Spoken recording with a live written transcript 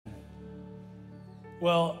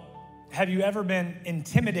Well, have you ever been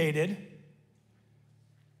intimidated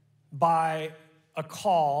by a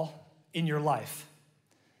call in your life?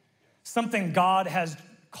 Something God has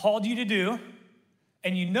called you to do,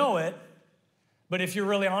 and you know it, but if you're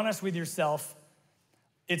really honest with yourself,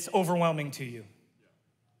 it's overwhelming to you.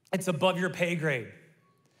 It's above your pay grade.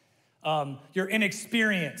 You're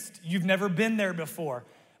inexperienced. You've never been there before,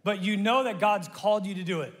 but you know that God's called you to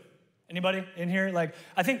do it. Anybody in here? Like,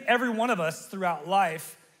 I think every one of us throughout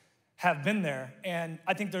life have been there, and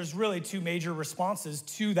I think there's really two major responses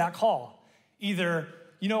to that call. Either,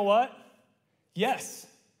 you know what? Yes.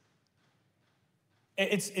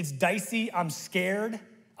 It's dicey, I'm scared,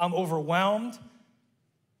 I'm overwhelmed,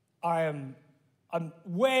 I'm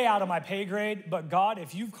way out of my pay grade, but God,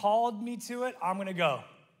 if you've called me to it, I'm gonna go.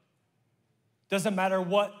 Doesn't matter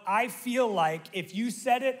what I feel like, if you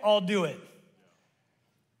said it, I'll do it.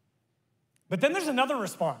 But then there's another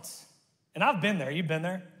response, and I've been there, you've been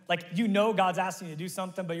there. Like, you know God's asking you to do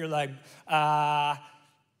something, but you're like,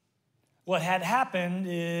 what had happened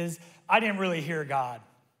is I didn't really hear God.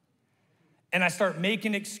 And I start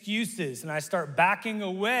making excuses, and I start backing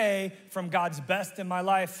away from God's best in my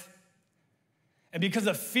life. And because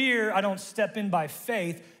of fear, I don't step in by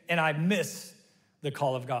faith, and I miss the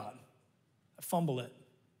call of God. I fumble it.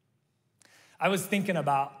 I was thinking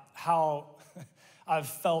about how I've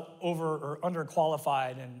felt over or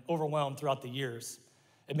underqualified and overwhelmed throughout the years.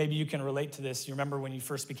 And maybe you can relate to this. You remember when you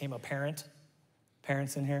first became a parent?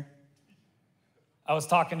 Parents in here? I was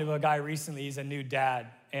talking to a guy recently, he's a new dad,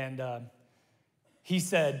 and he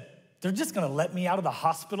said, they're just gonna let me out of the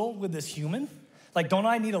hospital with this human? Like, don't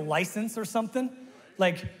I need a license or something?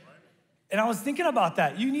 Like, and I was thinking about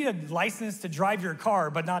that. You need a license to drive your car,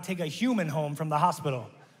 but not take a human home from the hospital.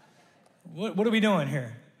 What are we doing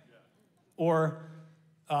here? Or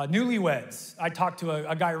newlyweds. I talked to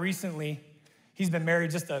a guy recently. He's been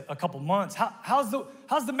married just a couple months. How's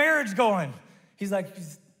the marriage going? He's like,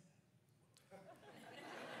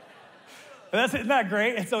 isn't that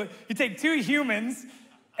great? And so you take two humans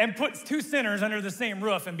and put two sinners under the same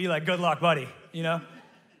roof and be like, good luck, buddy, you know?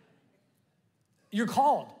 You're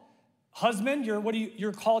called. Husband,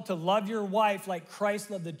 you're called to love your wife like Christ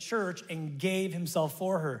loved the church and gave himself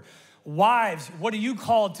for her. Wives, what are you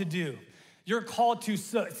called to do? You're called to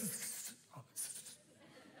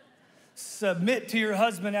submit to your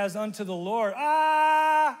husband as unto the Lord.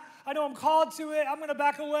 I know I'm called to it. I'm gonna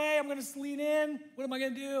back away. I'm gonna lean in. What am I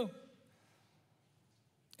gonna do?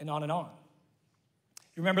 And on and on.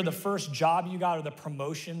 You remember the first job you got or the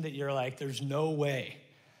promotion that you're like, there's no way.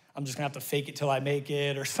 I'm just gonna have to fake it till I make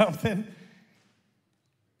it or something.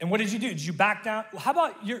 And what did you do? Did you back down? How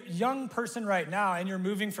about you're a young person right now and you're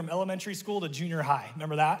moving from elementary school to junior high?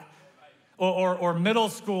 Remember that? Or middle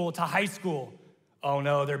school to high school. Oh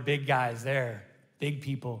no, they're big guys there, big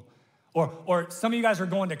people. Or some of you guys are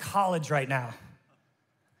going to college right now.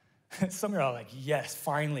 Some of you are like, yes,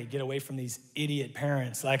 finally, get away from these idiot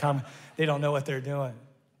parents. Like, they don't know what they're doing.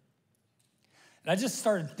 And I just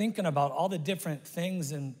started thinking about all the different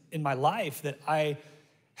things in my life that I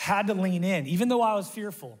had to lean in. Even though I was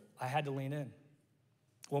fearful, I had to lean in.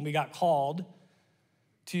 When we got called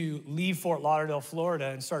to leave Fort Lauderdale, Florida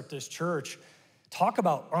and start this church, talk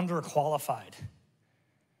about underqualified.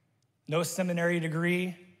 No seminary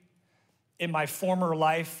degree. In my former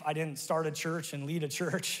life, I didn't start a church and lead a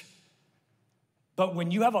church. But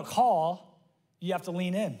when you have a call, you have to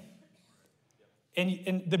lean in.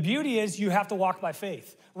 And the beauty is you have to walk by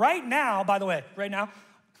faith. Right now, by the way,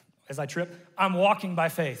 as I trip, I'm walking by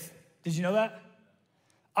faith. Did you know that?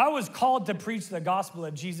 I was called to preach the gospel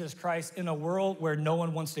of Jesus Christ in a world where no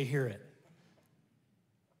one wants to hear it.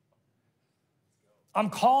 I'm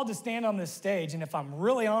called to stand on this stage, and if I'm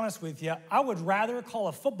really honest with you, I would rather call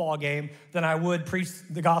a football game than I would preach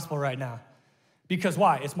the gospel right now. Because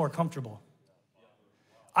why? It's more comfortable.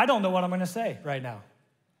 I don't know what I'm gonna say right now.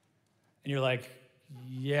 And you're like,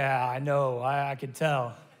 yeah, I know, I could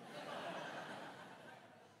tell.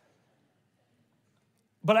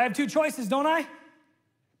 But I have two choices, don't I?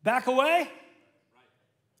 Back away?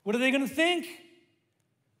 What are they gonna think?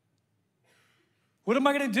 What am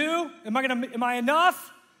I gonna do? Am I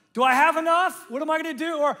enough? Do I have enough? What am I gonna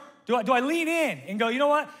do? Or do I lean in and go, you know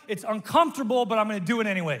what? It's uncomfortable, but I'm gonna do it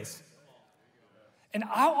anyways. And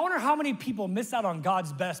I wonder how many people miss out on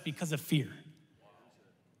God's best because of fear.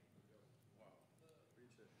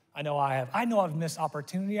 I know I have. I know I've missed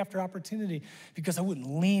opportunity after opportunity because I wouldn't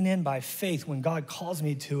lean in by faith when God calls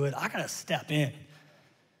me to it. I gotta step in.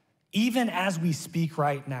 Even as we speak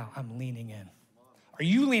right now, I'm leaning in. Are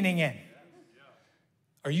you leaning in?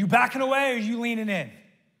 Are you backing away or are you leaning in?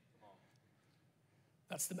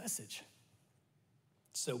 That's the message.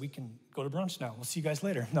 So we can go to brunch now. We'll see you guys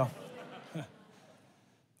later. No.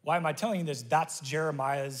 Why am I telling you this? That's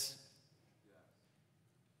Jeremiah's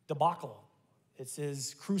debacle. It's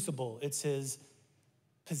his crucible. It's his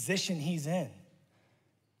position he's in.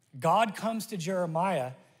 God comes to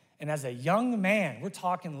Jeremiah, and as a young man, we're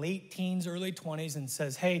talking late teens, early 20s, and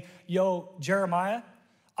says, hey, yo, Jeremiah,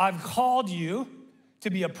 I've called you to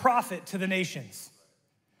be a prophet to the nations.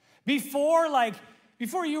 Before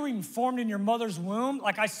you were even formed in your mother's womb,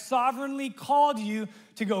 I sovereignly called you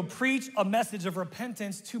to go preach a message of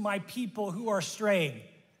repentance to my people who are straying.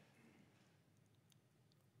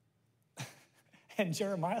 And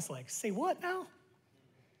Jeremiah's like, say what now?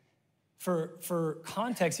 For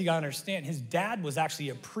context, you gotta understand, his dad was actually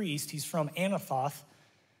a priest. He's from Anathoth,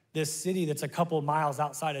 this city that's a couple miles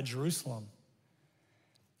outside of Jerusalem.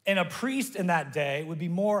 And a priest in that day would be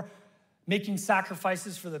more making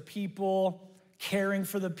sacrifices for the people, caring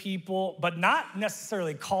for the people, but not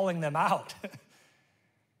necessarily calling them out.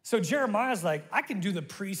 So Jeremiah's like, I can do the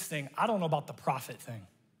priest thing. I don't know about the prophet thing.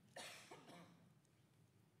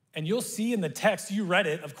 And you'll see in the text, you read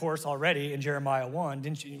it, of course, already in Jeremiah 1,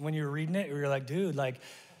 didn't you? When you were reading it, you were like, dude,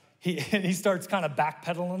 he starts kind of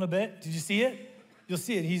backpedaling a bit. Did you see it? You'll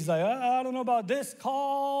see it. He's like, I don't know about this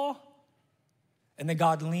call. And then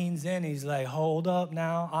God leans in. He's like, hold up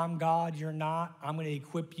now. I'm God. You're not. I'm going to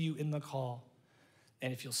equip you in the call.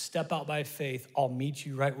 And if you'll step out by faith, I'll meet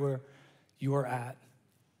you right where you are at.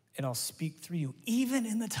 And I'll speak through you, even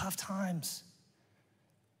in the tough times.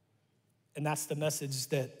 And that's the message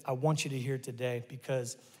that I want you to hear today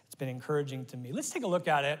because it's been encouraging to me. Let's take a look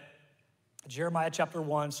at it. Jeremiah chapter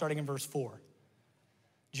 1, starting in verse 4.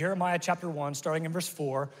 Jeremiah chapter 1, starting in verse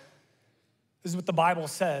 4. This is what the Bible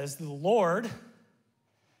says. The Lord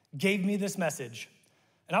gave me this message.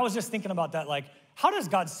 And I was just thinking about that, how does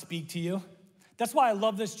God speak to you? That's why I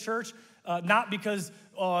love this church, not because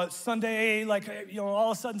Sunday,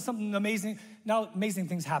 all of a sudden something amazing. Now, amazing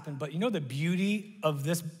things happen, but the beauty of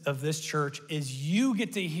this church is you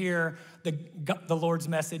get to hear the Lord's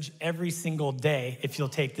message every single day if you'll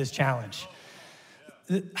take this challenge.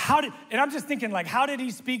 And I'm just thinking, how did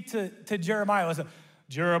he speak to Jeremiah? Was it,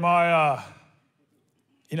 Jeremiah,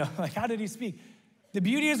 how did he speak? The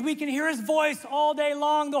beauty is we can hear his voice all day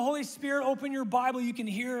long. The Holy Spirit, open your Bible, you can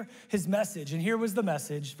hear his message. And here was the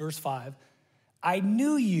message, verse 5. I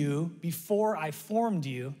knew you before I formed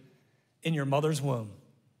you in your mother's womb.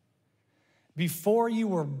 Before you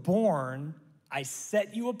were born, I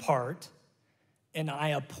set you apart, and I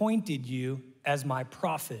appointed you as my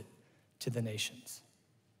prophet to the nations.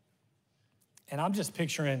 And I'm just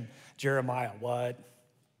picturing Jeremiah, what?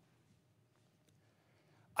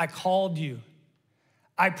 I called you.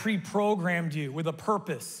 I pre-programmed you with a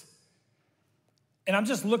purpose. And I'm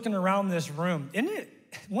just looking around this room. Isn't it,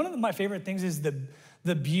 one of my favorite things is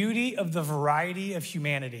the beauty of the variety of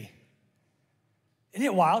humanity. Isn't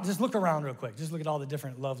it wild? Just look around real quick. Just look at all the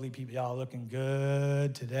different lovely people. Y'all looking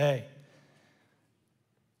good today.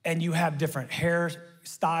 And you have different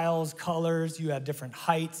hairstyles, colors. You have different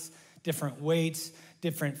heights, different weights,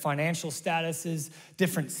 different financial statuses,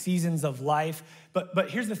 different seasons of life. But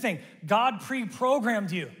here's the thing. God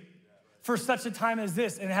pre-programmed you for such a time as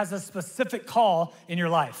this, and it has a specific call in your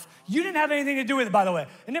life. You didn't have anything to do with it, by the way.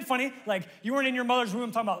 Isn't it funny? You weren't in your mother's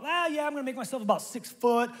womb talking about, I'm gonna make myself about 6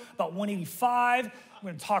 foot, about 185. I'm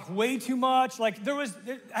gonna talk way too much.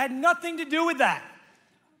 It had nothing to do with that.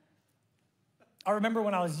 I remember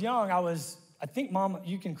when I was young, I think, Mom,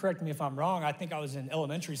 you can correct me if I'm wrong, I think I was in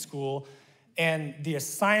elementary school, and the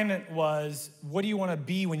assignment was, what do you wanna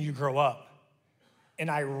be when you grow up? And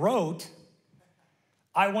I wrote,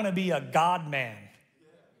 I want to be a God man.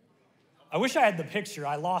 I wish I had the picture.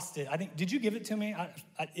 I lost it. Did you give it to me?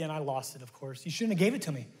 And I lost it, of course. You shouldn't have gave it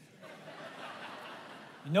to me.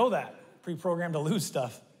 You know that. Pre-programmed to lose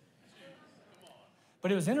stuff.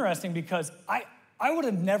 But it was interesting because I would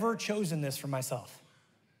have never chosen this for myself.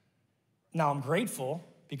 Now I'm grateful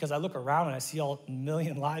because I look around and I see a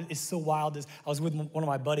million lives. It's so wild. I was with one of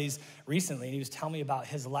my buddies recently and he was telling me about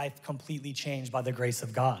his life completely changed by the grace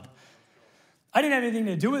of God. I didn't have anything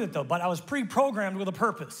to do with it though, but I was pre-programmed with a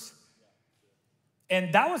purpose.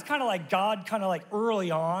 And that was kind of like God early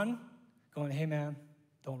on going, hey man,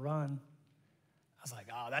 don't run. I was like,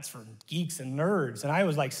 that's for geeks and nerds. And I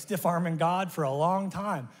was stiff-arming God for a long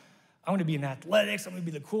time. I'm gonna be in athletics, I'm gonna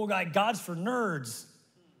be the cool guy. God's for nerds.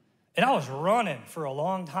 And I was running for a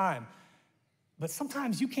long time. But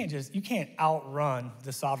sometimes you can't outrun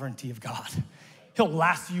the sovereignty of God. He'll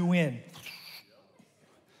lasso you in.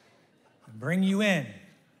 Bring you in.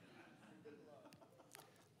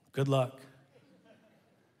 Good luck.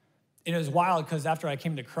 And it was wild because after I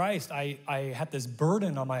came to Christ, I had this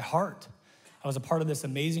burden on my heart. I was a part of this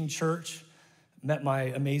amazing church, met my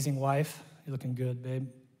amazing wife. You're looking good, babe.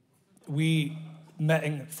 We met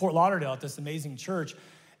in Fort Lauderdale at this amazing church.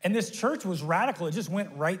 And this church was radical. It just went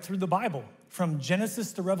right through the Bible, from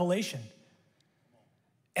Genesis to Revelation.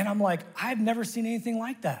 And I'm like, I've never seen anything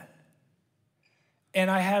like that. And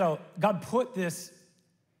God put this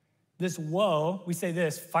woe, we say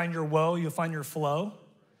this, find your woe, you'll find your flow.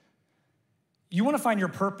 You want to find your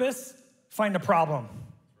purpose, find a problem.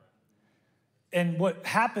 And what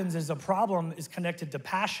happens is a problem is connected to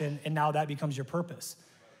passion, and now that becomes your purpose.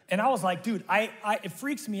 And I was like, dude, it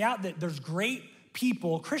freaks me out that there's great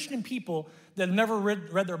people, Christian people, that have never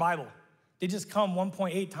read their Bible. They just come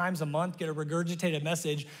 1.8 times a month, get a regurgitated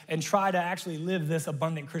message, and try to actually live this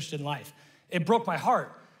abundant Christian life. It broke my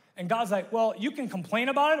heart. And God's like, well, you can complain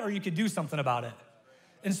about it or you could do something about it.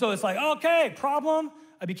 And so it's like, okay, problem.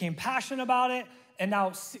 I became passionate about it. And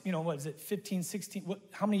now, what is it, 15, 16,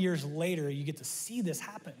 how many years later you get to see this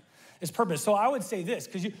happen? It's purpose. So I would say this,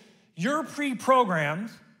 because you're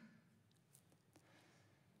pre-programmed.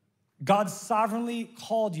 God sovereignly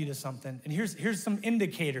called you to something. And here's some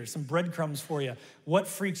indicators, some breadcrumbs for you. What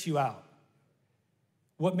freaks you out?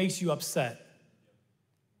 What makes you upset?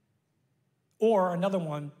 Or another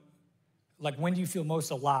one, like, when do you feel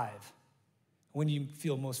most alive? When do you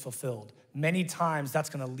feel most fulfilled? Many times that's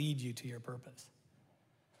gonna lead you to your purpose.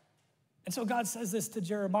 And so God says this to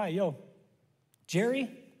Jeremiah, yo, Jerry,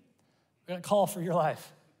 we're gonna call for your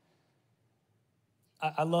life.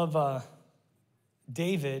 I love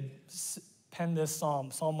David penned this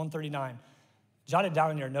Psalm 139. Jot it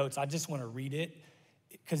down in your notes. I just wanna read it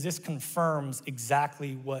because this confirms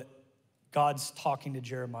exactly what God's talking to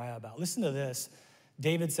Jeremiah about. Listen to this.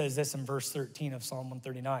 David says this in verse 13 of Psalm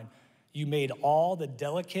 139. You made all the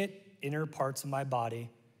delicate inner parts of my body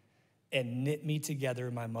and knit me together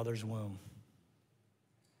in my mother's womb.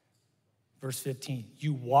 Verse 15,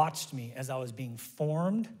 you watched me as I was being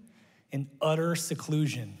formed in utter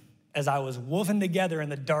seclusion, as I was woven together in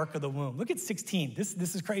the dark of the womb. Look at 16,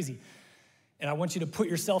 this is crazy. And I want you to put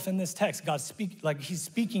yourself in this text. He's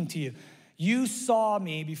speaking to you. You saw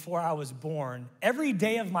me before I was born. Every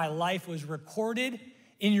day of my life was recorded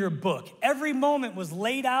in your book. Every moment was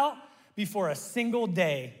laid out before a single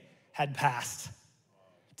day had passed.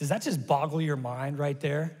 Does that just boggle your mind right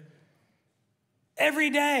there? Every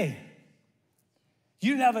day.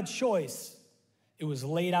 You didn't have a choice. It was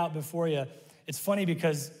laid out before you. It's funny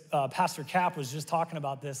because Pastor Cap was just talking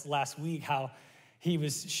about this last week, how he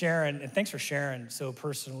was sharing, and thanks for sharing so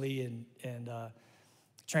personally and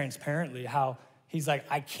transparently, how he's like,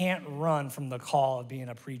 I can't run from the call of being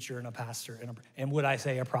a preacher and a pastor and would I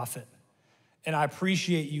say a prophet. And I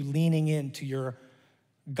appreciate you leaning into your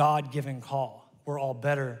God-given call. We're all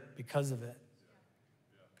better because of it.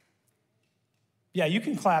 Yeah, you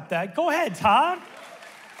can clap that. Go ahead, Todd.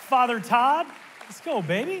 Father Todd. Let's go,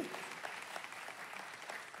 baby.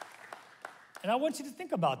 And I want you to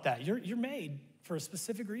think about that. You're made for a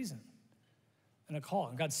specific reason and a call,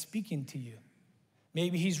 and God's speaking to you.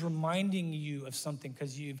 Maybe he's reminding you of something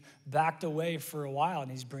because you've backed away for a while and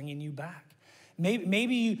he's bringing you back.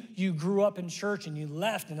 Maybe you grew up in church and you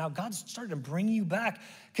left and now God's starting to bring you back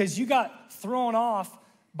because you got thrown off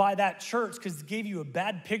by that church because it gave you a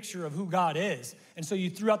bad picture of who God is. And so you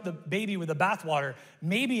threw out the baby with the bathwater.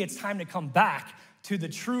 Maybe it's time to come back to the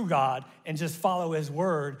true God and just follow his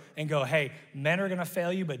word and go, hey, men are gonna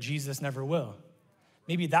fail you, but Jesus never will.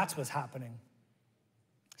 Maybe that's what's happening.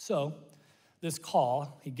 So this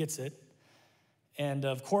call, he gets it. And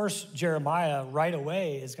of course, Jeremiah right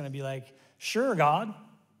away is gonna be like, sure, God.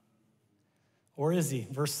 Or is he?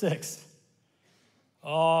 Verse 6.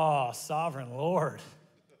 Oh, sovereign Lord.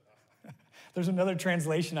 There's another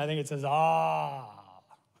translation, I think it says, ah.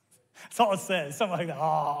 That's all it says, something like that,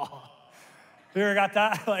 ah. You ever got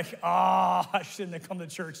that? Like, ah, I shouldn't have come to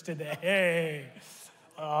church today.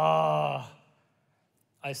 Ah.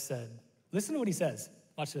 I said, listen to what he says.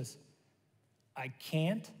 Watch this. I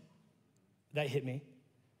can't, that hit me.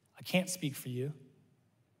 I can't speak for you.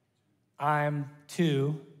 I'm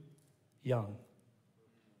too young.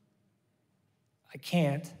 I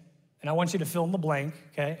can't, and I want you to fill in the blank,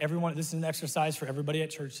 okay? Everyone, this is an exercise for everybody at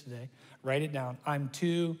church today. Write it down. I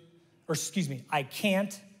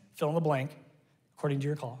can't, fill in the blank, according to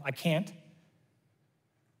your call. I can't,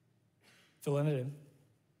 fill in it in.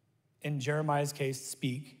 In Jeremiah's case,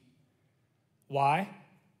 speak. Why?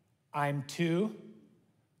 I'm too,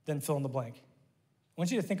 then fill in the blank. I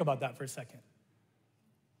want you to think about that for a second.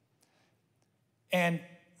 And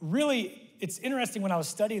really, it's interesting when I was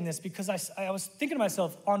studying this because I was thinking to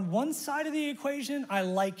myself, on one side of the equation, I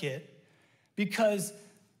like it. because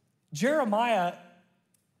Jeremiah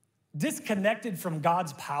disconnected from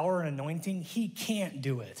God's power and anointing. He can't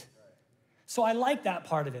do it. So I like that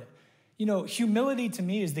part of it. You know, humility to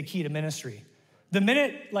me is the key to ministry. The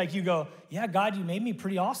minute like you go, yeah, God, you made me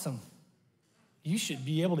pretty awesome. You should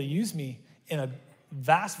be able to use me in a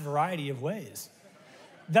vast variety of ways.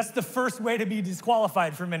 That's the first way to be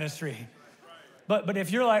disqualified for ministry. But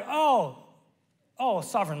if you're like, oh,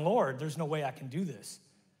 sovereign Lord, there's no way I can do this.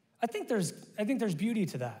 I think there's beauty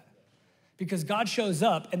to that, because God shows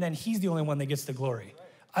up and then he's the only one that gets the glory.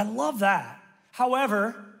 I love that.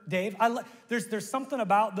 However, Dave, there's something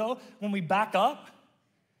about, though, when we back up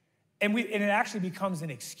and it actually becomes an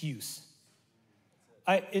excuse.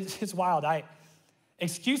 It's wild.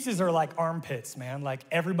 Excuses are like armpits, man. Like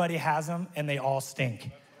everybody has them and they all stink.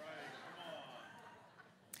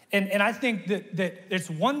 And I think that it's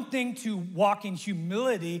one thing to walk in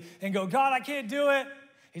humility and go, God, I can't do it.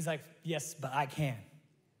 He's like, yes, but I can.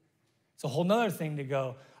 It's a whole nother thing to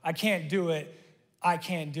go, I can't do it. I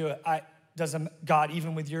can't do it. Doesn't God,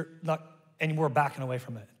 even with your luck, and we're backing away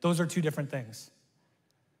from it. Those are two different things.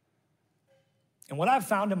 And what I've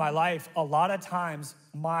found in my life, a lot of times,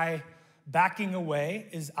 my backing away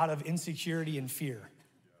is out of insecurity and fear.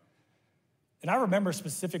 And I remember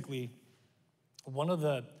specifically one of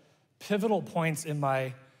the pivotal points in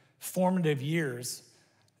my formative years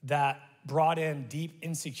that brought in deep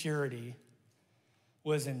insecurity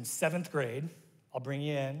was in 7th grade. I'll bring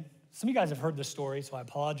you in. Some of you guys have heard this story, so I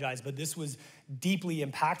apologize, but this was deeply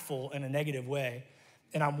impactful in a negative way,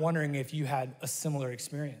 and I'm wondering if you had a similar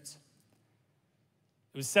experience.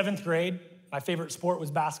 It was 7th grade. My favorite sport was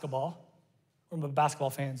basketball. We're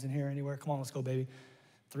basketball fans in here anywhere? Come on, let's go, baby.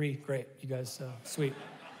 3, great. You guys, sweet.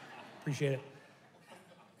 Appreciate it.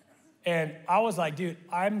 And I was like, dude,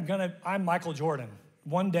 I'm Michael Jordan.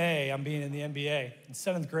 One day I'm being in the NBA. In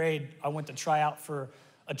 7th grade, I went to try out for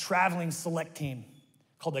a traveling select team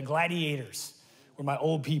called the Gladiators, were my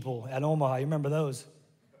old people at Omaha. You remember those?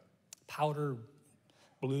 Powder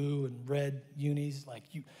blue and red unis. Like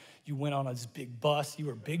you went on this big bus. You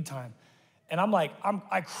were big time. And I'm like,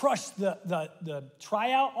 I crushed the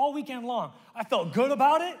tryout all weekend long. I felt good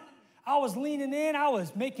about it. I was leaning in. I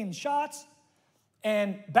was making shots.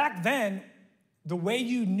 And back then, the way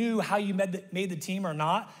you knew how you made the team or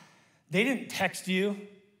not, they didn't text you.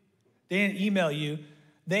 They didn't email you.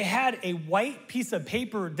 They had a white piece of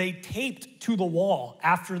paper they taped to the wall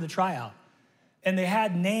after the tryout. And they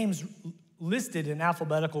had names listed in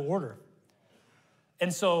alphabetical order.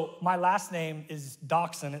 And so my last name is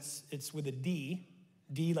Doxzon. It's with a D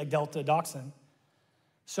like Delta, Doxzon.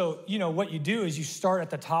 So, you know, what you do is you start at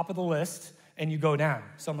the top of the list and you go down.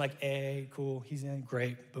 So I'm like, A, cool, he's in,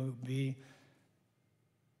 great, boom, B,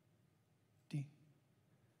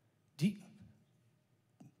 D.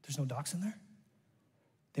 There's no Doxzon there?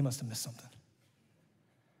 They must have missed something.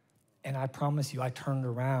 And I promise you, I turned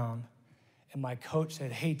around and my coach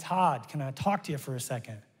said, hey, Todd, can I talk to you for a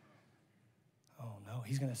second? Oh, no,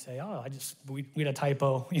 he's gonna say, we had a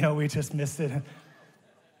typo. You know, we just missed it.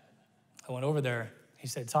 I went over there. He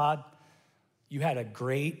said, Todd, you had a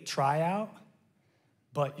great tryout,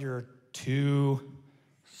 but you're too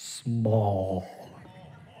small.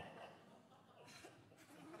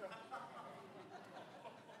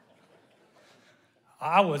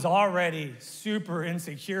 I was already super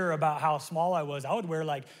insecure about how small I was. I would wear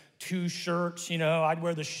like 2 shirts, you know. I'd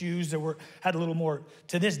wear the shoes that had a little more.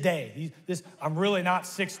 To this day, I'm really not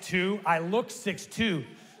 6'2". I look 6'2".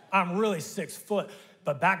 I'm really 6 foot.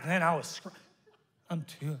 But back then, I'm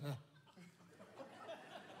too.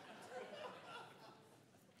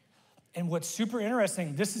 And what's super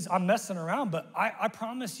interesting, I'm messing around, but I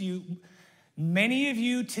promise you, many of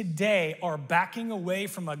you today are backing away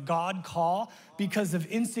from a God call because of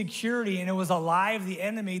insecurity, and it was a lie of the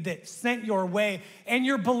enemy that sent your way, and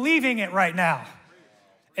you're believing it right now.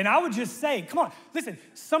 And I would just say, come on, listen,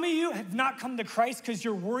 some of you have not come to Christ because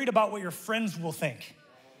you're worried about what your friends will think.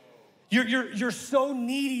 You're so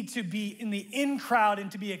needy to be in the in crowd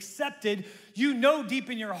and to be accepted. You know deep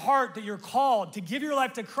in your heart that you're called to give your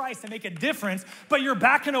life to Christ and make a difference, but you're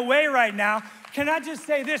backing away right now. Can I just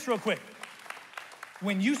say this real quick?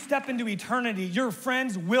 When you step into eternity, your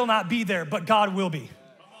friends will not be there, but God will be.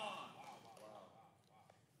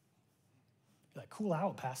 You're like, cool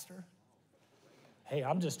out, Pastor. Hey,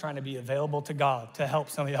 I'm just trying to be available to God to help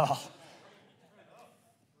some of y'all.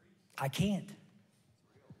 I can't.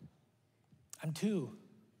 I'm too.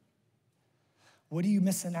 What are you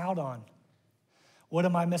missing out on? What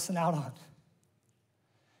am I missing out on?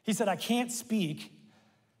 He said, I can't speak.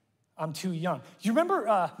 I'm too young. You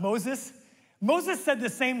remember Moses? Moses said the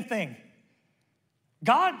same thing.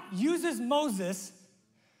 God uses Moses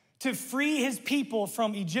to free his people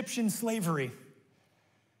from Egyptian slavery.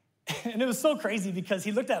 And it was so crazy because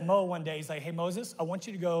he looked at Mo one day. He's like, hey, Moses, I want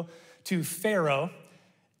you to go to Pharaoh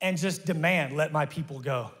and just demand, let my people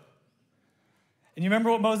go. And you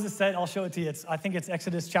remember what Moses said? I'll show it to you. I think it's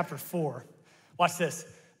Exodus chapter 4. Watch this.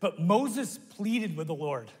 But Moses pleaded with the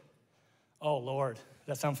Lord. Oh, Lord. Does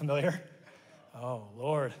that sound familiar? Oh,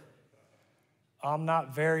 Lord. I'm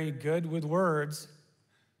not very good with words.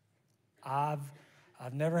 I've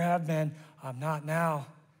never have been. I'm not now.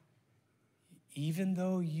 Even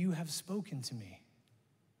though you have spoken to me,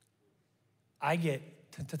 I get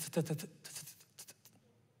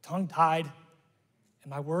tongue-tied, and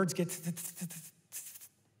my words get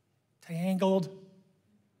tangled.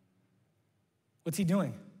 What's he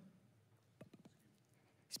doing?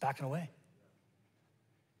 He's backing away.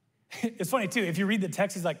 It's funny, too. If you read the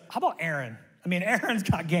text, he's like, how about Aaron? I mean, Aaron's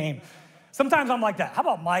got game. Sometimes I'm like that. How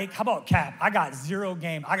about Mike? How about Cap? I got zero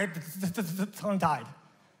game. I got tongue-tied.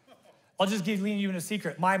 I'll just give you a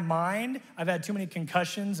secret. My mind, I've had too many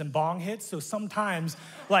concussions and bong hits, so sometimes,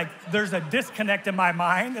 like, there's a disconnect in my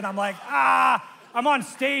mind, and I'm like, I'm on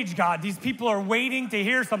stage, God. These people are waiting to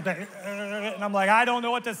hear something. And I'm like, I don't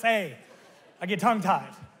know what to say. I get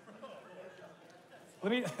tongue-tied.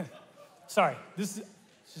 Sorry, this is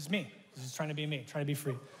just me. This is trying to be me, trying to be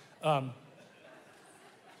free.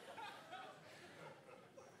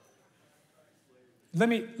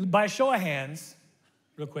 By a show of hands,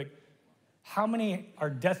 real quick, how many are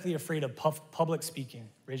deathly afraid of public speaking?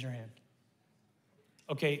 Raise your hand.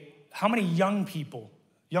 Okay, how many young people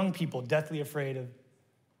deathly afraid of,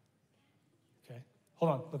 okay.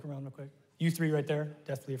 Hold on, look around real quick. You three right there,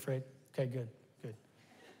 deathly afraid. Okay, good.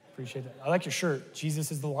 Appreciate that. I like your shirt.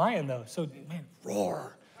 Jesus is the lion, though. So, man,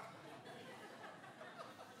 roar.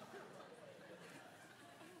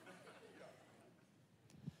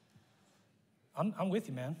 I'm with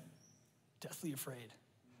you, man. Deathly afraid.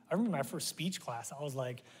 I remember my first speech class. I was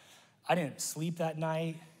like, I didn't sleep that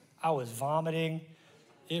night. I was vomiting.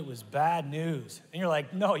 It was bad news. And you're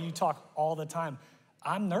like, no, you talk all the time.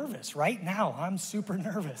 I'm nervous right now. I'm super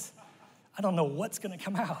nervous. I don't know what's going to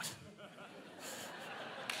come out.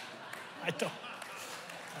 I don't.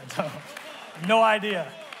 No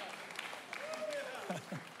idea.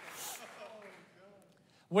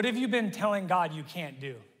 What have you been telling God you can't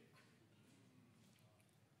do?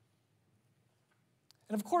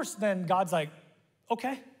 And of course, then God's like,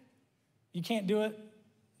 okay, you can't do it,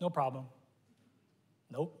 no problem.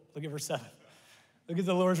 Nope, look at verse 7. Look at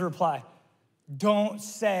the Lord's reply. Don't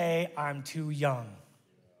say I'm too young.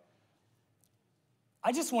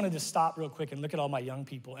 I just wanted to stop real quick and look at all my young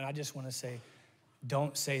people, and I just want to say,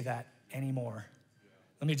 don't say that anymore.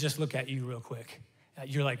 Let me just look at you real quick.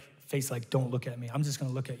 You're like, face like, don't look at me. I'm just going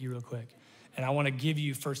to look at you real quick. And I want to give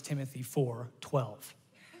you 1 Timothy 4:12.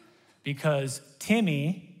 Because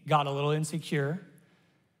Timmy got a little insecure.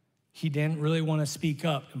 He didn't really want to speak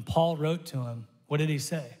up. And Paul wrote to him. What did he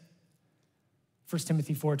say? 1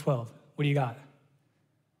 Timothy 4:12. What do you got?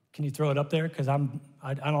 Can you throw it up there? Because I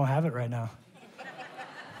don't have it right now.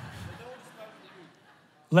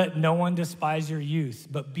 Let no one despise your youth,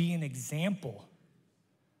 but be an example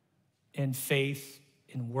in faith,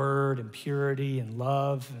 in word, in purity, in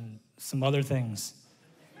love, and some other things.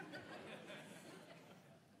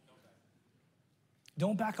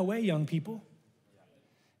 Don't back away, young people.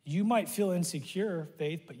 You might feel insecure,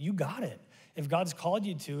 Faith, but you got it. If God's called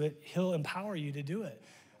you to it, he'll empower you to do it.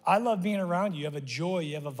 I love being around you. You have a joy,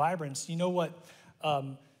 you have a vibrance. You know what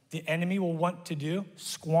the enemy will want to do?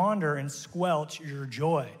 Squander and squelch your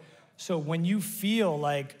joy. So when you feel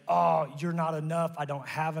like, oh, you're not enough, I don't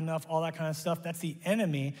have enough, all that kind of stuff, that's the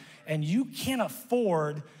enemy. And you can't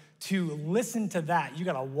afford to listen to that. You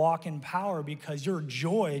got to walk in power because your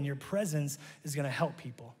joy and your presence is going to help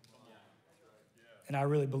people. And I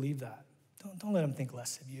really believe that. Don't let them think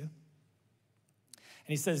less of you. And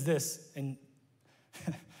he says this, and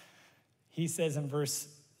he says in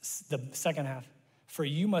the second half, for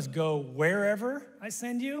you must go wherever I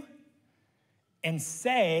send you and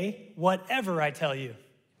say whatever I tell you.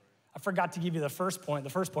 I forgot to give you the first point. The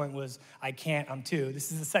first point was, I can't, I'm too.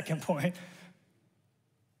 This is the second point.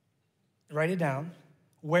 Write it down.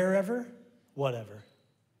 Wherever, whatever.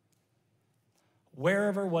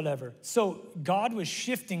 Wherever, whatever. So God was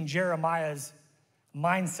shifting Jeremiah's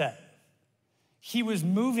mindset. He was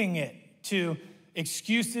moving it to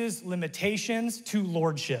excuses, limitations, to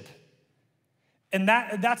lordship. And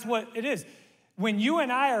that's what it is. When you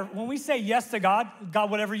and when we say yes to God,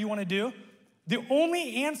 whatever you want to do, the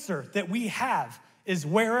only answer that we have is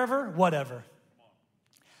wherever, whatever.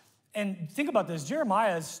 And think about this,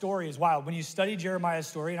 Jeremiah's story is wild. When you study Jeremiah's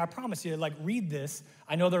story, and I promise you, like, read this.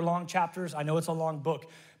 I know they're long chapters. I know it's a long book,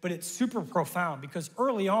 but it's super profound because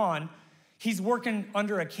early on, he's working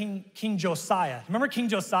under a King Josiah. Remember King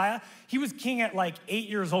Josiah? He was king at like 8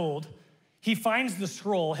 years old. He finds the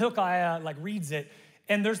scroll. Hilkiah like reads it,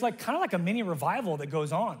 and there's like kind of like a mini revival that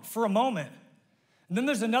goes on for a moment. And then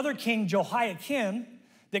there's another king, Jehoiakim,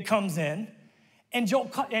 that comes in, and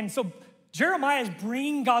so Jeremiah is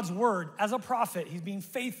bringing God's word as a prophet. He's being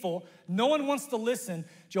faithful. No one wants to listen.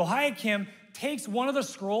 Jehoiakim takes one of the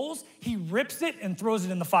scrolls, he rips it and throws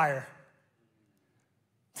it in the fire.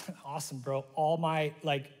 Awesome, bro. All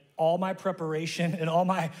my preparation and all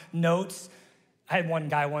my notes. I had one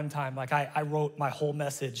guy one time, like I wrote my whole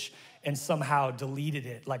message and somehow deleted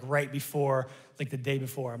it, like right before, like the day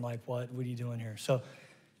before. I'm like, what are you doing here? So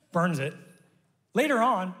burns it. Later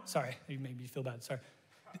on, sorry, you made me feel bad, sorry.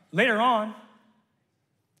 Later on,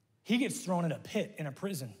 he gets thrown in a pit in a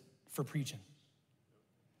prison for preaching.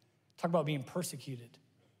 Talk about being persecuted.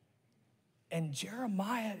 And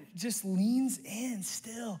Jeremiah just leans in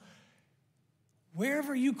still.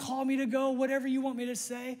 Wherever you call me to go, whatever you want me to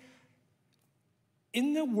say.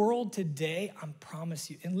 In the world today, I promise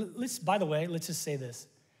you, and by the way, let's just say this.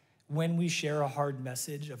 When we share a hard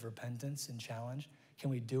message of repentance and challenge, can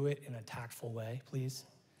we do it in a tactful way, please?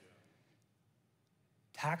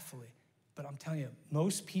 Tactfully. But I'm telling you,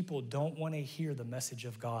 most people don't want to hear the message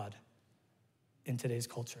of God in today's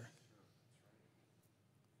culture.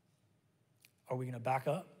 Are we going to back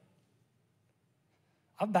up?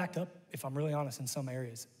 I've backed up, if I'm really honest, in some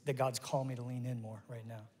areas that God's calling me to lean in more right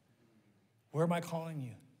now. Where am I calling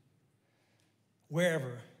you?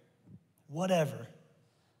 Wherever, whatever.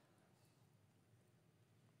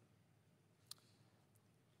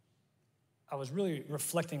 I was really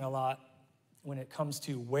reflecting a lot when it comes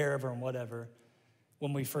to wherever and whatever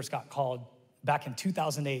when we first got called back in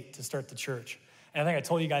 2008 to start the church. And I think I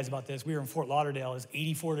told you guys about this. We were in Fort Lauderdale. It was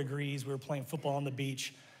 84 degrees. We were playing football on the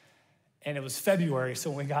beach. And it was February, so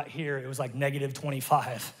when we got here, it was like negative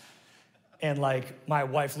 25. And like, my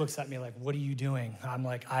wife looks at me like, what are you doing? I'm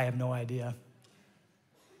like, I have no idea.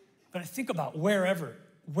 But I think about wherever.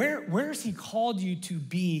 Where's he called you to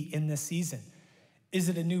be in this season? Is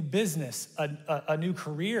it a new business, a new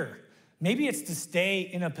career? Maybe it's to stay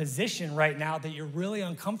in a position right now that you're really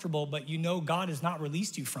uncomfortable, but you know God has not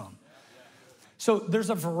released you from. So there's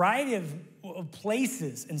a variety of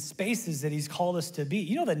places and spaces that he's called us to be.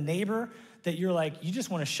 You know the neighbor that you're like, you just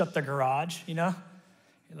want to shut the garage, you know?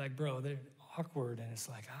 You're like, bro, they're awkward. And it's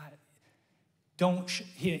like,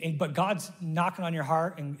 but God's knocking on your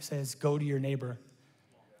heart and says, go to your neighbor.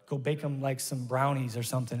 Go bake them like some brownies or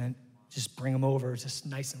something and just bring them over. It's just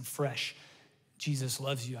nice and fresh. Jesus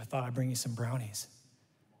loves you. I thought I'd bring you some brownies.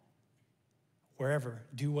 Wherever,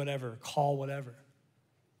 do whatever, call whatever.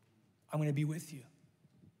 I'm going to be with you.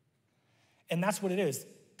 And that's what it is.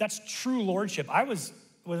 That's true lordship.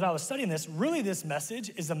 When I was studying this, really this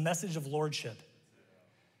message is a message of lordship.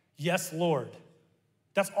 Yes, Lord.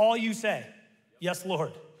 That's all you say. Yes,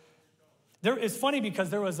 Lord. It's funny because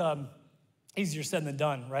there was easier said than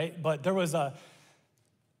done, right? But I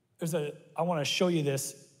want to show you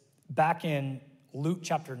this. Back in Luke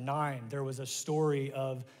chapter 9, there was a story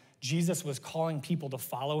of Jesus was calling people to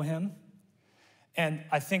follow him. And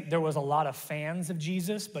I think there was a lot of fans of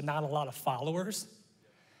Jesus, but not a lot of followers.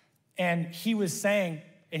 And he was saying,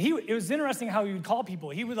 it was interesting how he would call people.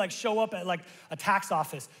 He would like show up at like a tax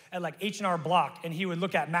office at like H&R Block, and he would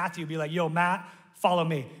look at Matthew and be like, yo, Matt, follow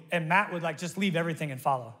me. And Matt would like just leave everything and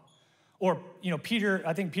follow. Or, Peter,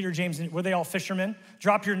 I think Peter, James, were they all fishermen?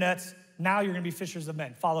 Drop your nets. Now you're going to be fishers of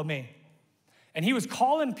men. Follow me. And he was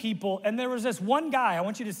calling people, and there was this one guy, I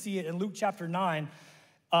want you to see it in Luke chapter 9,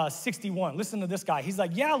 61. Listen to this guy. He's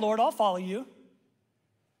like, yeah, Lord, I'll follow you.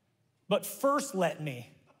 But first let me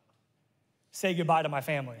say goodbye to my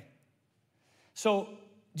family. So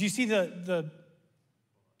do you see the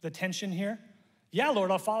tension here? Yeah,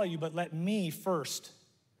 Lord, I'll follow you, but let me first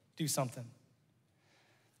do something.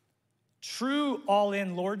 True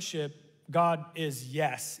all-in lordship, God is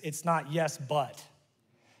yes. It's not yes, but.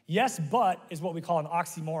 Yes, but is what we call an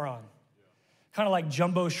oxymoron. Kind of like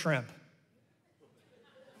jumbo shrimp.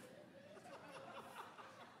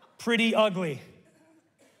 Pretty ugly.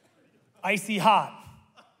 Icy hot.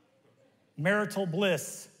 Marital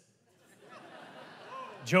bliss.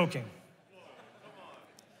 Joking.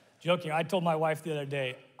 I told my wife the other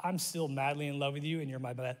day, I'm still madly in love with you and you're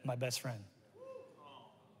my best friend.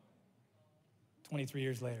 23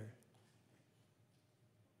 years later.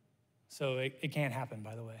 So it can't happen,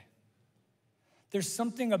 by the way. There's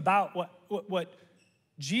something about what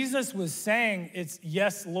Jesus was saying it's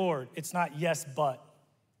yes, Lord. It's not yes, but.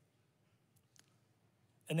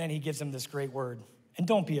 And then he gives him this great word. And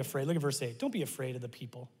don't be afraid. Look at verse 8. Don't be afraid of the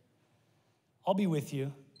people. I'll be with you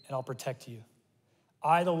and I'll protect you.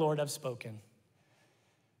 I, the Lord, have spoken.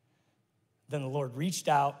 Then the Lord reached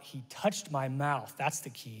out. He touched my mouth. That's the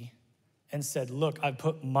key. And said, look, I've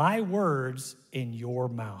put my words in your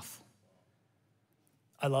mouth.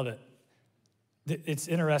 I love it. It's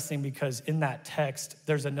interesting because in that text,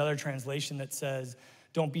 there's another translation that says,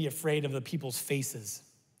 don't be afraid of the people's faces.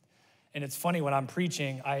 And it's funny, when I'm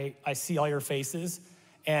preaching, I see all your faces,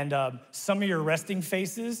 and some of your resting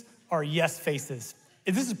faces are yes faces.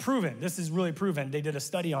 This is proven. This is really proven. They did a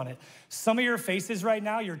study on it. Some of your faces right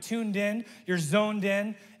now, you're tuned in, you're zoned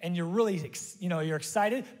in, and you're really, you're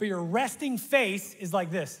excited, but your resting face is like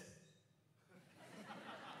this.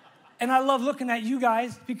 And I love looking at you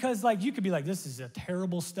guys because you could be like, this is a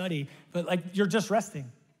terrible study, but you're just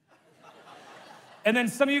resting. And then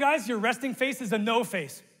some of you guys, your resting face is a no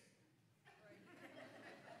face.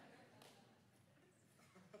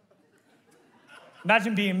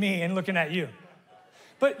 Imagine being me and looking at you.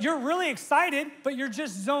 But you're really excited, but you're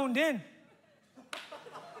just zoned in.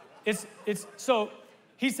 So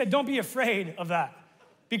he said, don't be afraid of that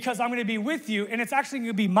because I'm gonna be with you, and it's actually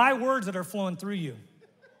gonna be my words that are flowing through you.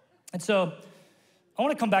 And so I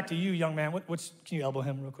wanna come back to you, young man. Can you elbow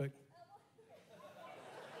him real quick?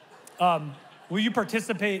 Will you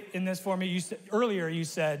participate in this for me? Earlier you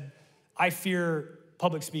said, I fear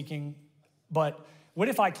public speaking, but what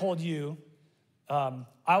if I told you,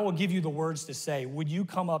 I will give you the words to say. Would you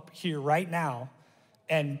come up here right now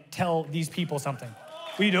and tell these people something?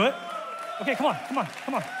 Will you do it? Okay, come on. Come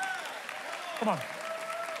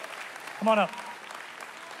on up.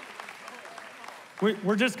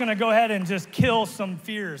 We're just gonna go ahead and just kill some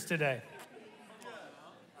fears today.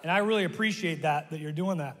 And I really appreciate that you're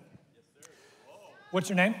doing that. What's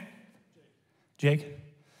your name? Jake.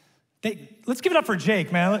 Let's give it up for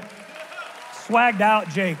Jake, man. Swagged out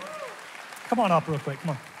Jake. Come on up real quick, come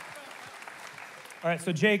on. All right,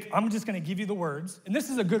 so Jake, I'm just gonna give you the words. And this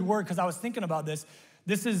is a good word because I was thinking about this.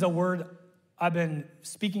 This is a word I've been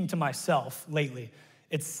speaking to myself lately.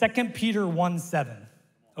 It's 2 Peter 1:7,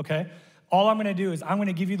 okay? All I'm gonna do is I'm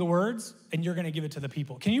gonna give you the words and you're gonna give it to the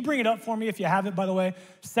people. Can you bring it up for me if you have it, by the way?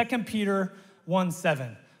 2 Peter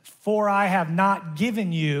 1:7. For I have not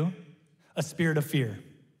given you a spirit of fear.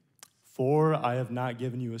 For I have not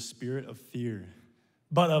given you a spirit of fear,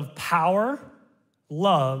 but of power,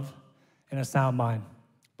 love, and a sound mind.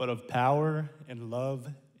 But of power and love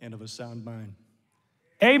and of a sound mind.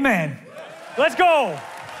 Amen. Let's go.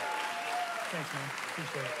 Thanks, man.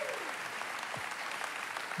 Appreciate it.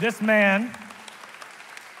 This man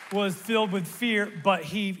was filled with fear, but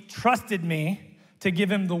he trusted me to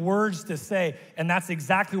give him the words to say, and that's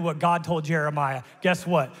exactly what God told Jeremiah. Guess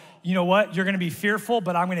what? You know what? You're gonna be fearful,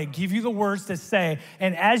 but I'm gonna give you the words to say,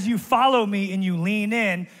 and as you follow me and you lean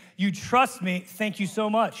in, you trust me, thank you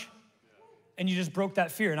so much. And you just broke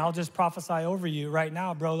that fear, and I'll just prophesy over you right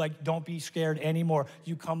now, bro, don't be scared anymore.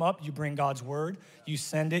 You come up, you bring God's word, you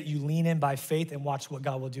send it, you lean in by faith, and watch what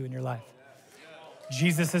God will do in your life.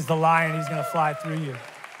 Jesus is the lion, he's gonna fly through you.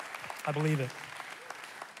 I believe it.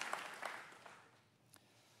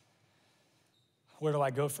 Where do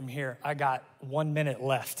I go from here? I got 1 minute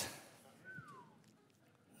left.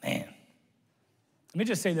 Man. Let me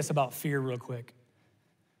just say this about fear real quick.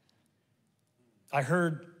 I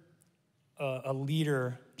heard a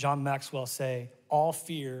leader, John Maxwell, say, all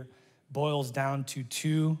fear boils down to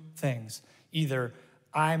two things. Either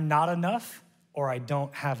I'm not enough or I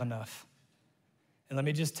don't have enough. And let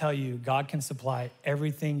me just tell you, God can supply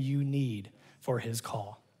everything you need for his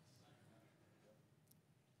call.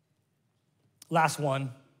 Last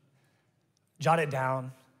one, jot it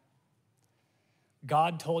down.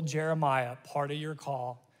 God told Jeremiah, part of your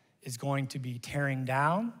call is going to be tearing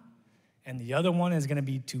down, and the other one is gonna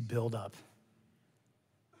be to build up.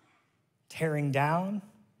 Tearing down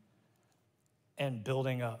and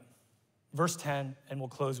building up. Verse 10, and we'll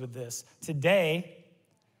close with this. Today,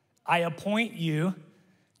 I appoint you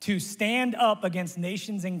to stand up against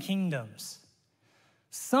nations and kingdoms.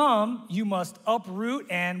 Some you must uproot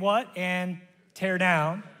and what? And tear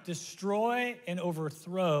down, destroy and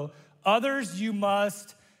overthrow. Others you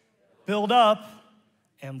must build up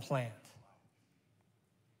and plant.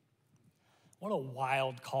 What a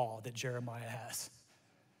wild call that Jeremiah has.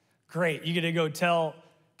 Great, you get to go tell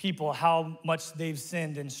people how much they've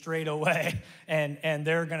sinned and strayed away, and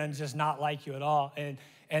they're gonna just not like you at all.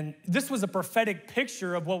 And this was a prophetic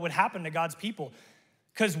picture of what would happen to God's people.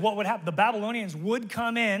 Because what would happen, the Babylonians would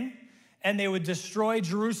come in and they would destroy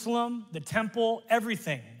Jerusalem, the temple,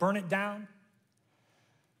 everything, burn it down.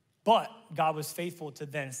 But God was faithful to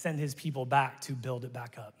then send his people back to build it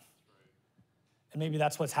back up. And maybe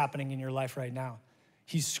that's what's happening in your life right now.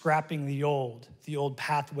 He's scrapping the old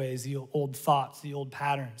pathways, the old thoughts, the old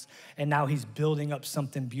patterns, and now he's building up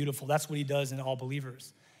something beautiful. That's what he does in all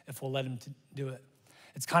believers, if we'll let him do it.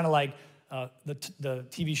 It's kind of like the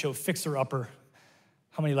TV show Fixer Upper.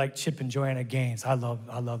 How many like Chip and Joanna Gaines? I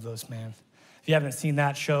love those, man. If you haven't seen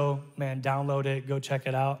that show, man, download it, go check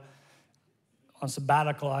it out. On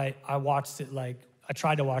sabbatical, I watched it I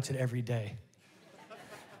tried to watch it every day.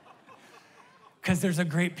 Because there's a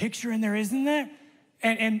great picture in there, isn't there?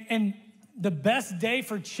 And the best day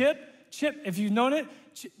for Chip, if you've known it,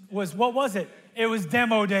 what was it? It was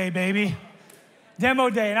demo day, baby. Demo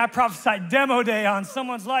day, and I prophesied demo day on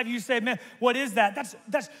someone's life. You say, man, what is that?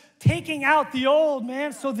 That's taking out the old,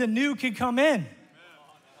 man, so the new can come in.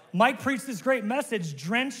 Mike preached this great message,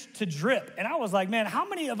 drenched to drip. And I was like, man, how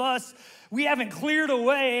many of us, we haven't cleared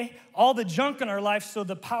away all the junk in our life so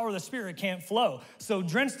the power of the Spirit can't flow? So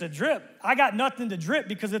drenched to drip, I got nothing to drip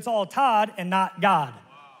because it's all Todd and not God.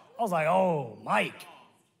 I was like, oh, Mike,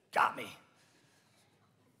 got me.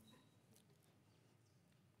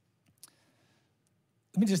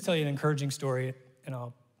 Let me just tell you an encouraging story, and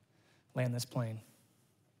I'll land this plane.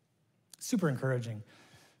 Super encouraging.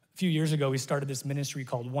 A few years ago, we started this ministry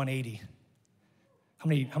called 180. How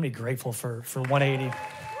many grateful for 180?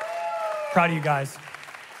 Proud of you guys.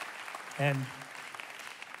 And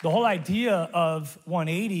the whole idea of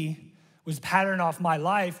 180 was patterned off my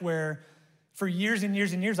life where for years and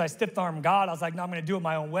years and years, I stiff-armed God. I was like, no, I'm going to do it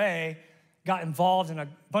my own way. Got involved in a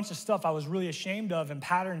bunch of stuff I was really ashamed of and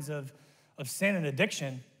patterns of sin and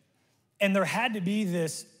addiction. And there had to be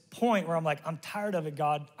this point where I'm like, I'm tired of it,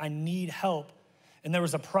 God. I need help. And there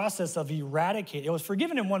was a process of eradicating. It was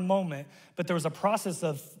forgiven in one moment, but there was a process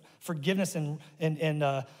of forgiveness and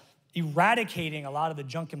eradicating a lot of the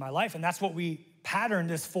junk in my life. And that's what we patterned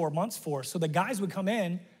this 4 months for. So the guys would come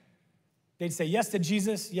in, they'd say yes to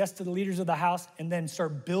Jesus, yes to the leaders of the house, and then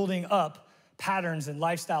start building up patterns and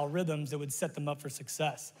lifestyle rhythms that would set them up for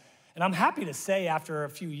success. And I'm happy to say after a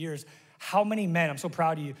few years, how many men, I'm so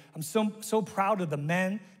proud of you. I'm so proud of the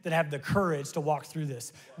men that have the courage to walk through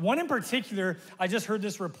this. One in particular, I just heard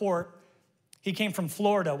this report. He came from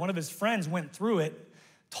Florida. One of his friends went through it,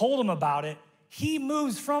 told him about it. He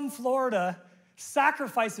moves from Florida,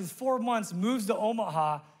 sacrifices 4 months, moves to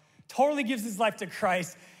Omaha, totally gives his life to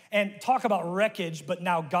Christ, and talk about wreckage, but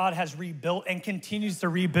now God has rebuilt and continues to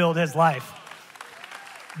rebuild his life.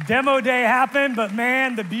 Demo day happened, but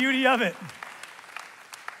man, the beauty of it.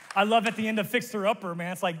 I love at the end of Fixer Upper,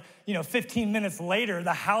 man. It's like, 15 minutes later,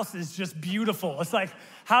 the house is just beautiful. It's like,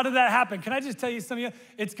 how did that happen? Can I just tell you, some of you,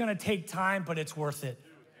 it's gonna take time, but it's worth it.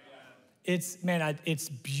 It's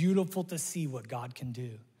beautiful to see what God can do.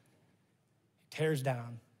 He tears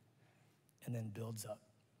down and then builds up.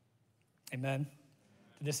 Amen.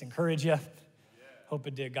 Did this encourage you? Hope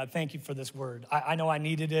it did. God, thank you for this word. I know I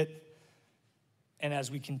needed it. And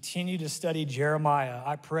as we continue to study Jeremiah,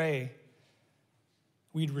 I pray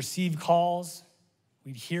we'd receive calls,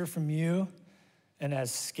 we'd hear from you, and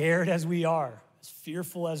as scared as we are, as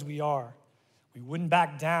fearful as we are, we wouldn't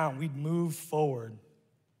back down, we'd move forward,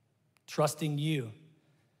 trusting you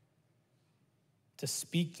to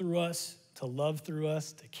speak through us, to love through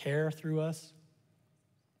us, to care through us.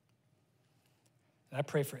 And I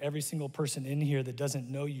pray for every single person in here that doesn't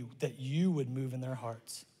know you, that you would move in their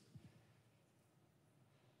hearts.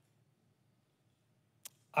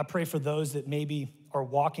 I pray for those that maybe are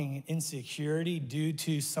walking in insecurity due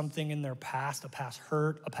to something in their past, a past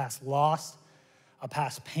hurt, a past loss, a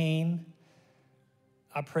past pain.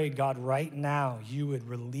 I pray, God, right now you would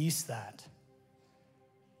release that.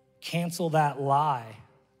 Cancel that lie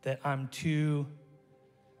that I'm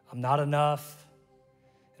not enough,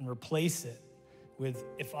 and replace it with,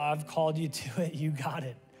 if I've called you to it, you got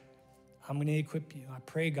it. I'm gonna equip you. I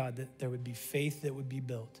pray, God, that there would be faith that would be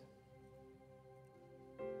built.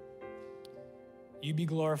 You be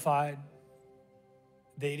glorified,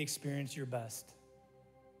 they'd experience your best.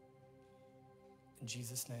 In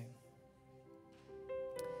Jesus' name.